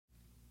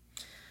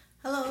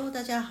Hello，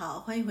大家好，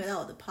欢迎回到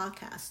我的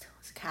Podcast，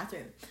 我是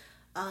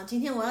Catherine。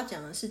今天我要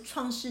讲的是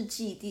创世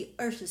纪第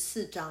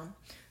24章，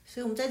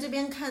所以我们在这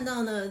边看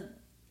到呢，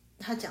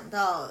他讲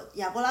到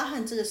亚伯拉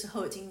罕这个时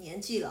候已经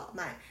年纪老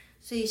迈，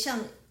所以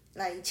向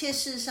来一切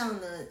事上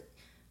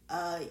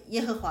呢，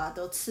耶和华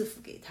都赐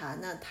福给他，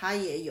那他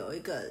也有一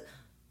个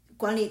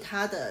管理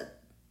他的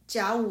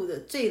家务的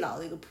最老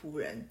的一个仆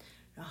人，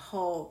然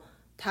后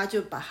他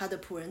就把他的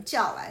仆人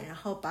叫来，然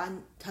后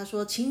他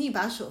说，请你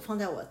把手放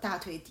在我大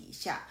腿底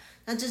下。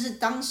那这是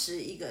当时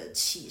一个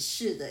启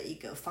示的一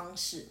个方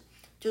式，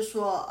就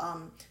说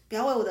不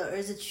要为我的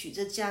儿子娶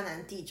这迦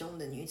南地中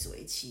的女子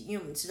为妻，因为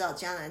我们知道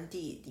迦南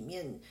地里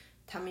面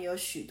他们有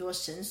许多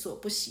神所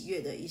不喜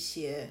悦的一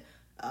些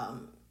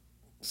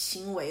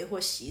行为或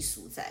习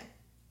俗在。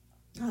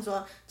他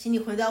说，请你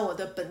回到我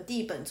的本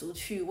地本族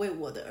去，为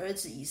我的儿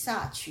子以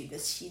撒娶一个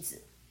妻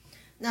子。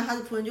那他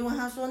的仆人就问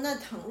他说，那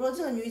倘若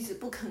这个女子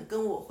不肯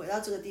跟我回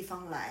到这个地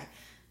方来，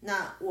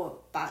那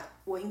我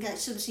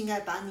是不是应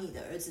该把你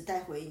的儿子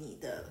带回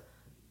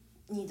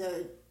你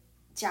的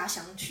家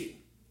乡去？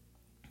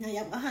那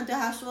亚伯拉罕对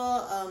他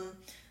说，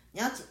你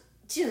要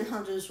基本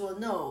上就是说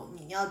no，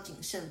 你要谨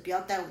慎，不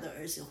要带我的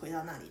儿子回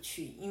到那里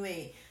去，因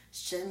为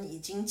神已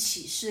经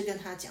启示跟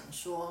他讲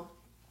说，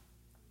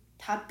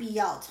他必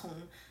要从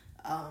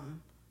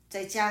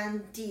在迦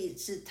南地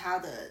是他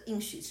的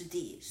应许之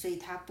地，所以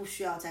他不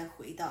需要再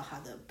回到他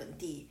的本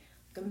地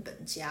跟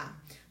本家。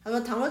他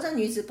说，倘若这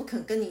女子不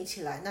肯跟你一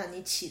起来，那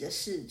你起的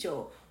事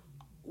就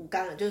无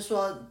干了，就是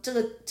说这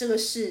个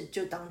事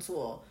就当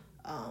作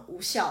无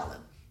效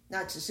了，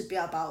那只是不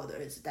要把我的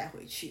儿子带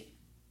回去。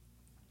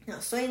那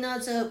所以呢，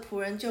这个仆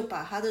人就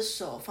把他的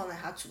手放在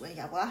他主人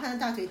亚伯拉罕的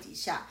大腿底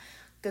下，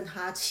跟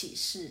他起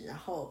誓，然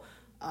后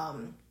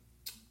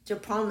就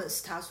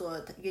promise 他说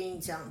他愿意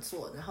这样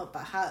做，然后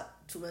把他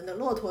主人的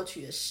骆驼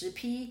取了10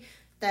匹，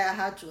带着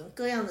他主人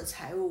各样的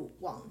财物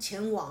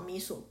前往米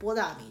所波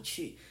大米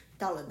去，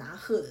到了拿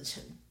鹤的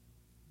城。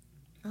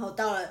然后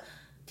到了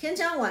天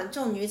将晚，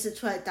众女子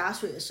出来打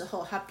水的时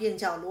候，他便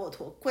叫骆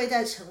驼跪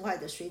在城外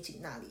的水井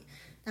那里。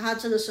那他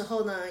这个时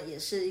候呢，也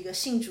是一个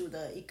信主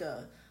的一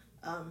个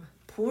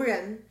仆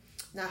人，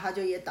那他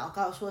就也祷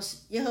告说，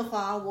耶和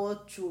华我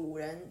主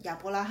人亚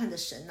伯拉罕的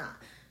神啊，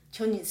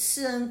求你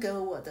赐恩给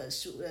我的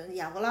主人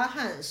亚伯拉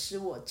罕，使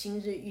我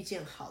今日遇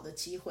见好的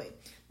机会。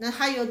那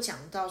他有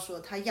讲到说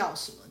他要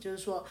什么，就是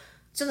说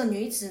这个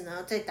女子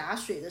呢，在打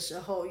水的时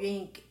候愿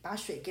意把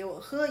水给我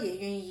喝，也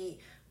愿意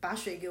把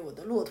水给我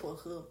的骆驼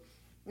喝。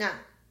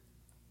那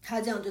他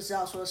这样就知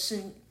道说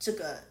是这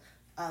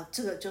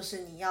个就是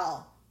你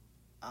要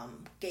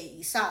给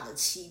以撒的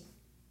妻。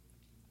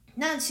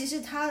那其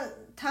实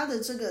他的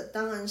这个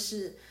当然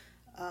是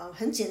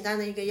很简单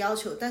的一个要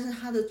求，但是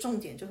他的重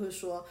点就是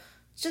说，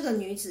这个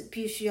女子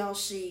必须要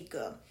是一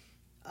个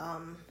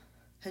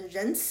很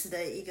仁慈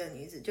的一个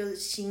女子，就是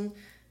心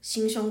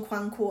胸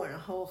宽阔，然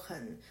后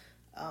很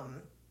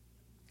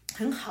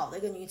好的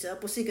一个女子，而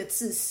不是一个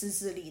自私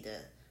自利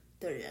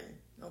的人。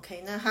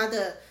OK， 那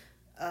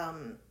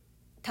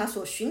他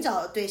所寻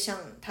找的对象，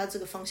他这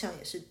个方向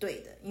也是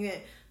对的，因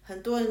为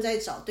很多人在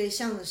找对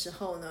象的时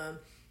候呢，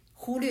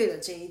忽略了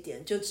这一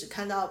点，就只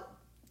看到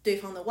对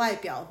方的外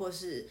表，或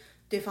是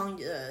对方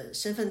的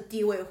身份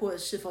地位，或者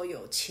是否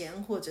有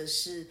钱，或者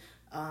是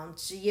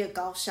职业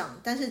高尚。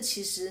但是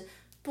其实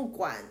不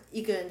管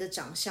一个人的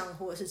长相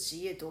或者是职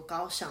业多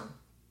高尚，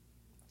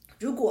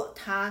如果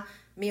他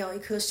没有一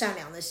颗善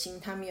良的心，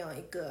他没有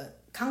一个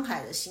慷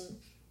慨的心，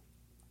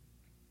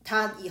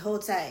他以后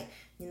在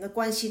你的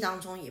关系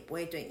当中也不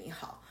会对你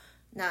好。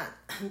那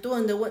很多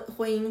人的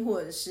婚姻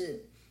或者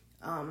是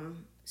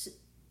是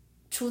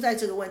出在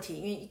这个问题，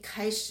因为一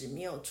开始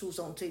没有注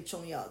重最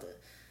重要的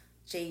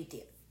这一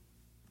点，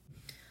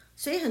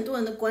所以很多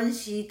人的关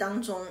系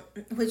当中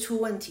会出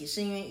问题，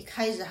是因为一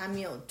开始他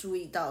没有注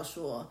意到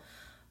说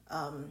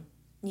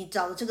你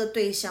找的这个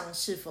对象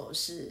是否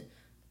是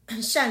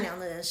善良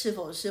的人，是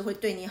否是会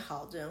对你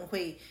好的人，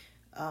会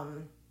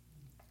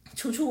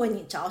处处为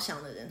你着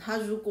想的人。他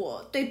如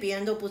果对别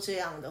人都不这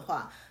样的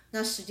话，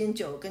那时间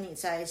久了跟你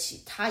在一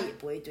起，他也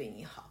不会对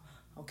你好。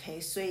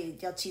OK， 所以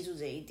要记住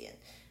这一点。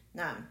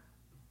那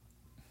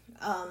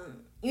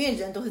因为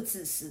人都是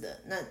自私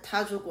的，那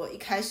他如果一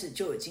开始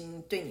就已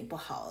经对你不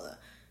好了，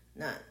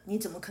那你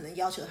怎么可能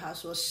要求他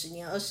说10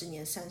年、20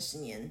年、30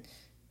年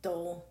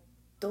都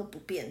不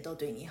变，都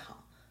对你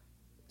好？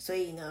所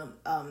以呢，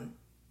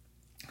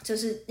这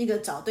是一个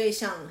找对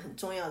象很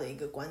重要的一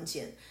个关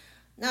键。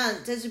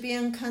那在这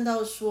边看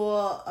到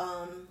说，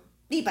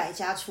利百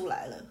加出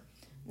来了。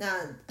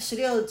那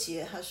16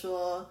节他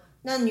说，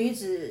那女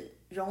子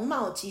容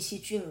貌极其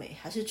俊美，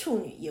还是处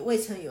女，也未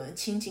曾有人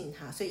亲近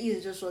她，所以意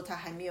思就是说她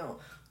还没有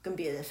跟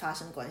别人发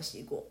生关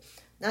系过。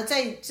那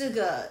在这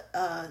个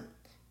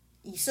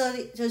以色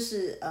列，就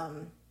是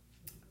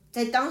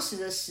在当时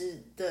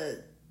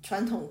的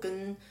传统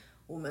跟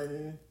我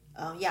们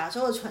亚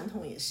洲的传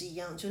统也是一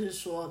样，就是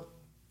说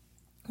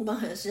我们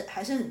还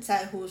是很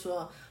在乎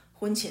说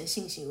婚前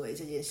性行为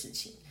这件事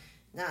情。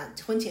那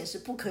婚前是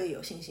不可以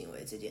有性行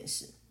为这件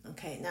事。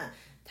OK， 那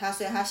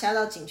所以他下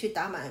到井去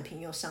打满了瓶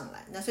又上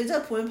来。那所以这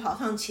个仆人跑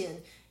上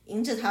前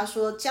迎着他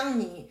说：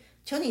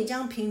求你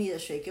将瓶里的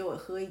水给我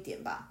喝一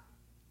点吧。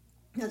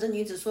那这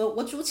女子说：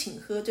我主请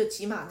喝，就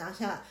急马拿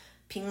下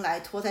瓶来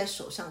托在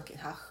手上给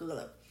他喝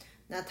了。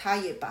那他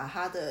也把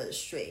他的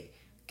水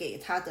给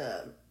他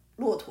的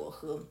骆驼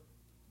喝，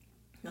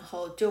然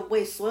后就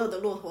为所有的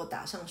骆驼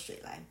打上水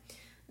来。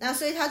那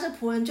所以他这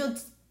仆人就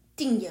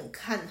定眼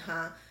看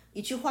他，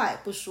一句话也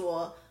不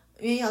说，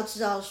因为要知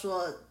道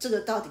说这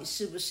个到底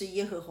是不是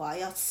耶和华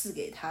要赐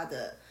给他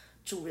的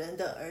主人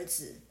的儿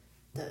子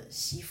的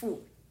媳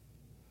妇。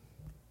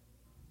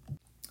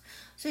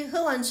所以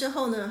喝完之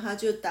后呢，他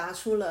就答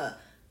出了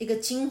一个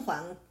金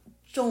环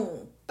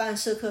重半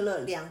舍客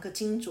勒，2个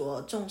金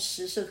镯重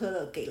10舍客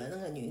勒给了那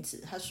个女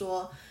子。他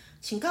说：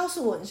请告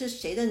诉我你是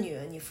谁的女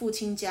儿，你父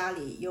亲家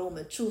里有我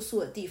们住宿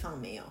的地方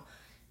没有？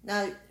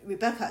那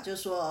Rebecca 就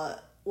说：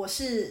我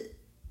是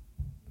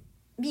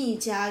密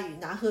加与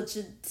拿赫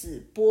之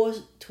子波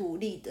土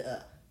利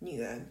的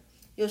女儿。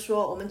又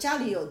说我们家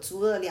里有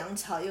足了粮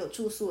草，也有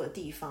住宿的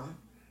地方。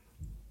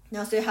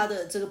那所以他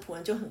的这个仆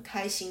人就很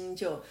开心，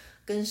就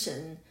跟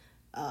神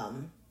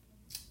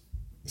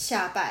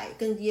下拜，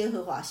跟耶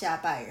和华下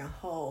拜，然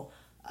后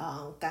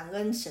感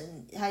恩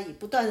神，他以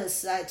不断的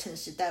慈爱诚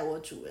实待我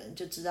主人，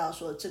就知道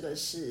说这个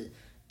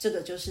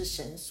就是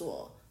神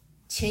所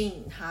牵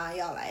引他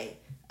要来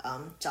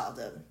找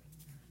的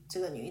这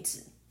个女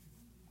子。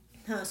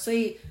那所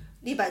以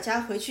利百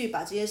加回去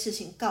把这些事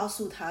情告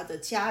诉他的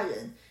家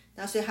人，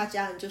那所以他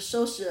家人就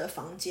收拾了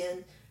房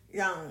间，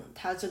让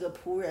他这个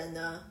仆人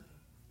呢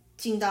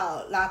进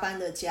到拉班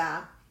的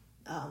家，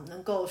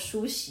能够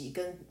梳洗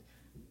跟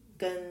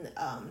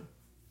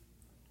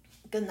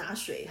拿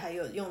水，还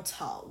有用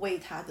草喂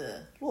他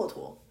的骆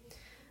驼。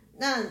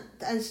那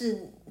但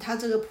是他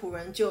这个仆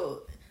人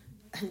就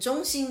很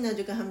忠心呢，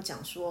就跟他们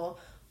讲说：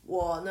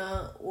我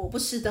不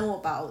吃，等我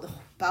把我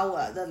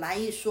的来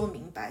意说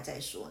明白再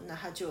说。那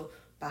他就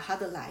把他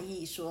的来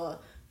意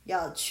说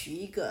要娶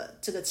一个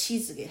这个妻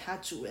子给他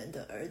主人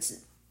的儿子。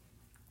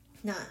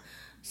那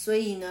所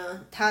以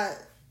呢，他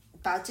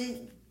把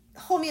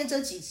后面这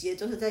几节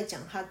都是在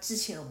讲他之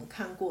前我们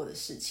看过的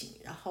事情。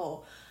然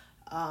后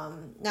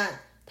那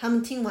他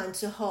们听完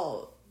之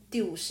后，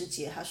第50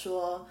节他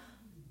说，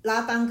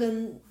拉班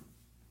跟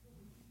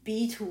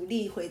比土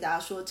利回答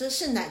说：这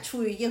事乃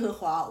出于耶和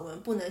华，我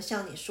们不能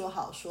向你说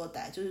好说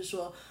歹。就是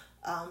说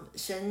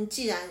神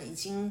既然已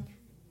经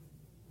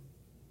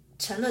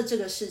成了这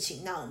个事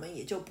情，那我们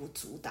也就不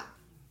阻挡。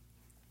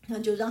那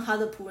就让他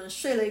的仆人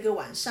睡了一个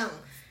晚上，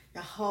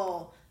然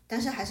后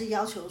但是还是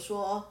要求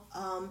说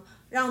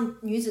让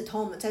女子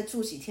同我们再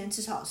住几天，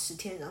至少10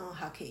天，然后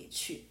他可以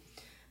去。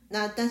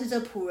那但是这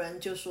仆人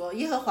就说：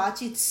耶和华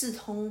既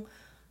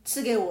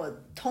赐给我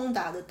通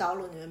达的道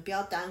路，你们不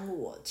要耽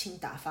误我，请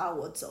打发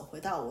我走，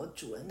回到我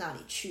主人那里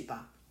去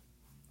吧。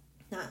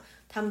那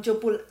他们就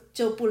不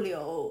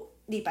留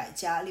利百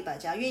加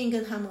愿意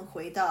跟他们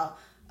回到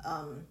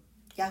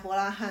亚伯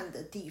拉罕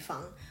的地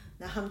方。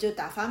那他们就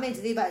打发妹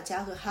子利百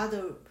加和他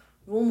的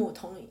乳母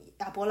同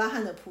亚伯拉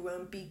罕的仆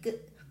人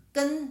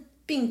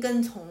并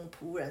跟从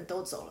仆人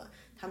都走了。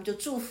他们就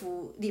祝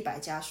福利百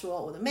加说：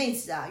我的妹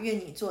子啊，愿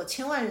你做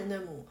千万人的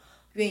母，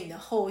愿你的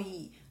后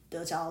裔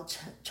得着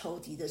仇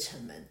敌的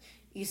城门。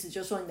意思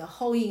就是说你的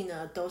后裔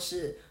呢都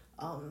是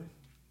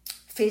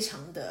非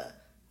常的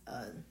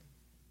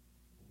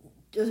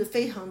就是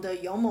非常的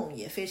勇猛，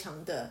也非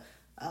常的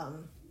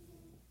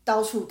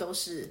到处都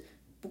是，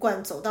不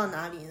管走到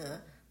哪里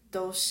呢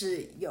都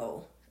是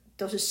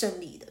胜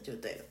利的，就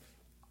对了。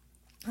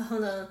然后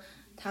呢，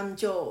他们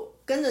就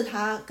跟着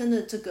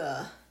这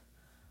个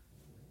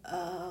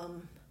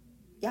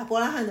亚伯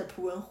拉罕的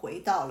仆人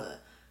回到了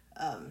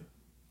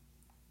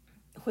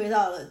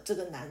这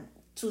个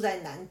住在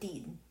南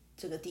地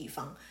这个地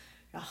方。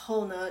然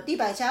后呢，利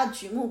百加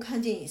举目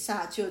看见以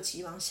撒，就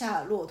急忙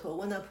下了骆驼，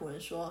问那仆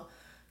人说：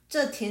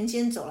这田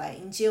间走来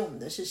迎接我们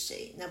的是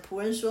谁？那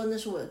仆人说：那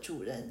是我的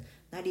主人。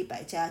那利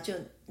百加就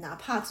拿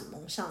帕子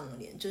蒙上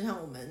脸，就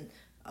像我们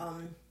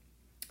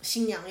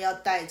新娘要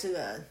戴这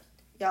个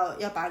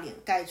要把脸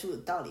盖住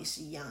的道理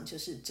是一样，就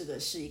是这个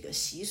是一个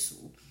习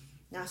俗。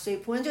那所以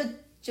仆人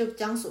就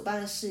将所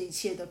办的事一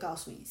切都告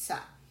诉以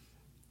撒。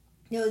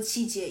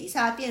67节，以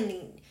撒便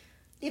领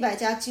利百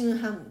加进入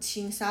他母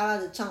亲撒拉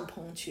的帐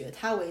篷，娶了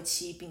她为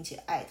妻，并且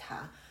爱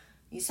她。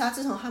以撒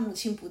自从他母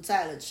亲不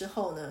在了之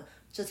后呢，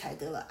这才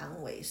得了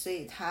安慰。所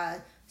以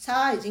撒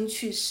拉已经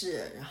去世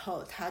了，然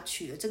后他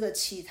娶了这个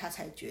妻，他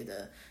才觉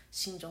得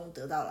心中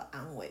得到了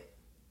安慰。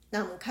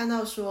那我们看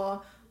到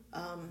说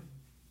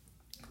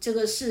这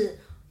个是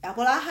亚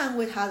伯拉罕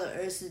为他的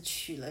儿子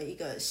娶了一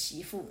个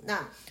媳妇，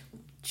那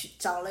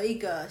找了一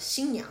个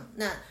新娘。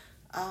那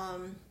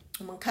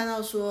我们看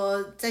到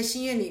说在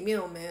新约里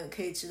面，我们也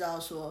可以知道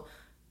说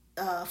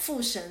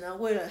父神呢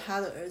为了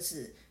他的儿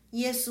子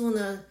耶稣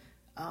呢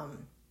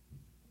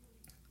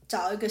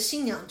找一个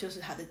新娘，就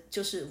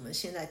是我们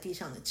现在地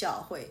上的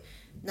教会。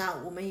那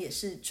我们也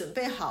是准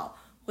备好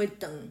会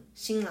等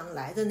新郎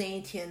来的那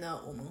一天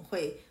呢，我们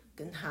会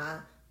跟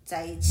他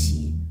在一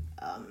起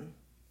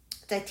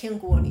在天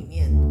国里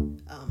面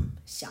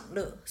享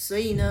乐。所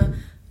以呢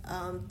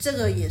这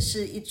个也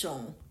是一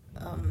种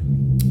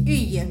预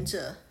言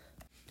着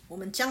我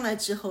们将来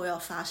之后要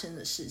发生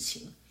的事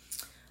情。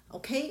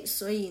 OK，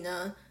 所以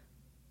呢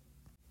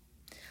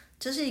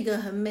这是一个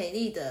很美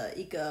丽的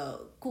一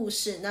个故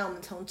事。那我们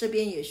从这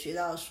边也学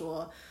到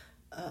说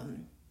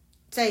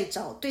在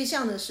找对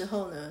象的时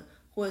候呢，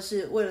或者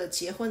是为了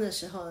结婚的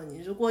时候呢，你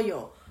如果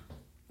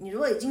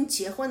已经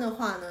结婚的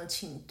话呢，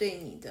请对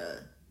你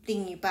的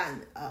另一半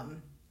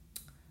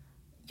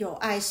有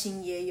爱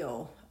心，也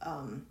有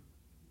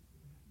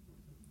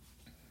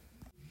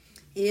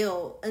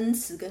恩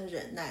慈跟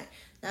忍耐。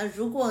那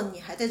如果你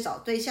还在找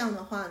对象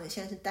的话呢，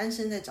现在是单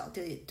身在找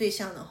对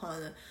象的话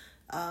呢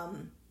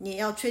你也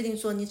要确定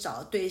说你找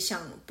的对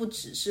象不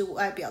只是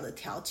外表的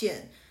条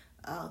件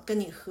跟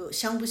你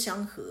相不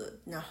相合，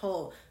然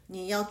后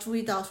你要注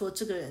意到说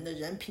这个人的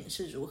人品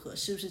是如何，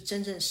是不是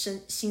真正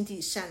心地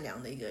善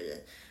良的一个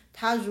人。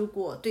他如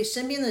果对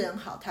身边的人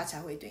好，他才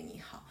会对你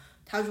好，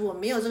他如果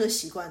没有这个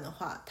习惯的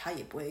话，他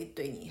也不会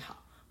对你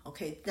好。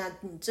 OK， 那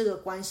你这个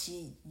关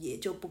系也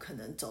就不可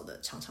能走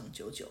得长长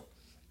久久。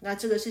那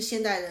这个是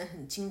现代人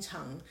很经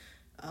常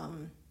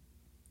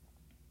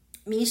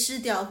迷失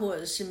掉或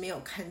者是没有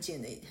看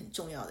见的很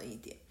重要的一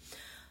点。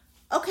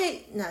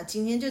 OK， 那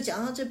今天就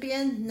讲到这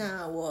边。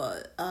那我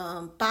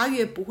8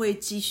月不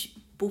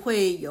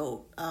会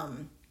有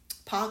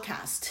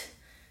podcast，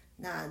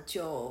 那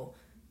就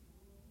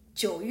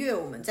9月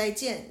我们再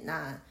见。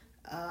那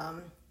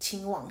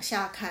请往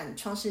下看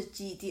创世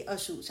纪第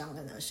25章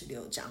跟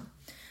26章。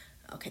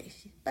 OK，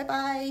 拜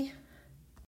拜。